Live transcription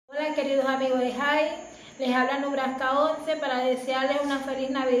queridos amigos de Jai, les habla Nubrasca 11 para desearles una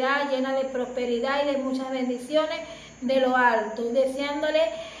feliz Navidad llena de prosperidad y de muchas bendiciones de lo alto, deseándoles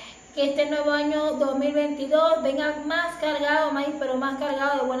que este nuevo año 2022 venga más cargado, pero más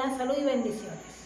cargado de buena salud y bendiciones.